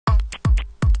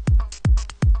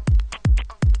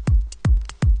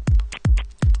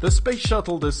The Space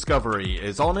Shuttle Discovery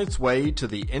is on its way to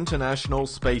the International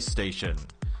Space Station.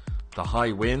 The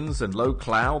high winds and low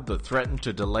cloud that threatened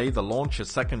to delay the launch a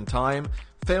second time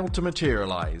failed to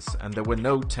materialize, and there were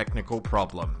no technical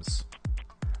problems.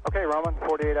 Okay, Roman,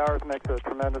 48 hours makes a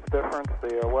tremendous difference.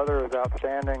 The weather is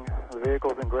outstanding. The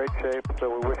vehicle's in great shape, so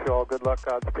we wish you all good luck,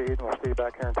 Godspeed, and we'll see you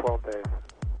back here in 12 days.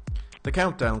 The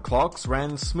countdown clocks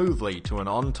ran smoothly to an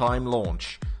on-time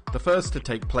launch, the first to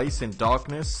take place in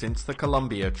darkness since the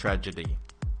Columbia tragedy.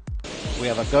 We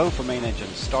have a go for main engine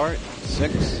start.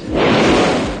 6, 4,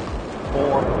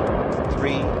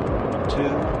 3, 2,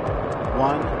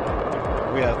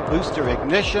 1. We have booster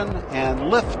ignition and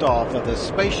liftoff of the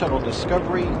Space Shuttle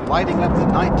Discovery, lighting up the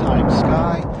nighttime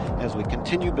sky as we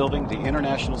continue building the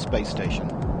International Space Station.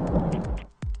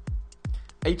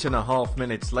 8.5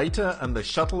 minutes later, and the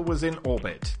shuttle was in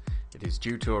orbit. It is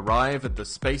due to arrive at the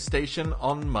space station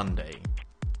on Monday.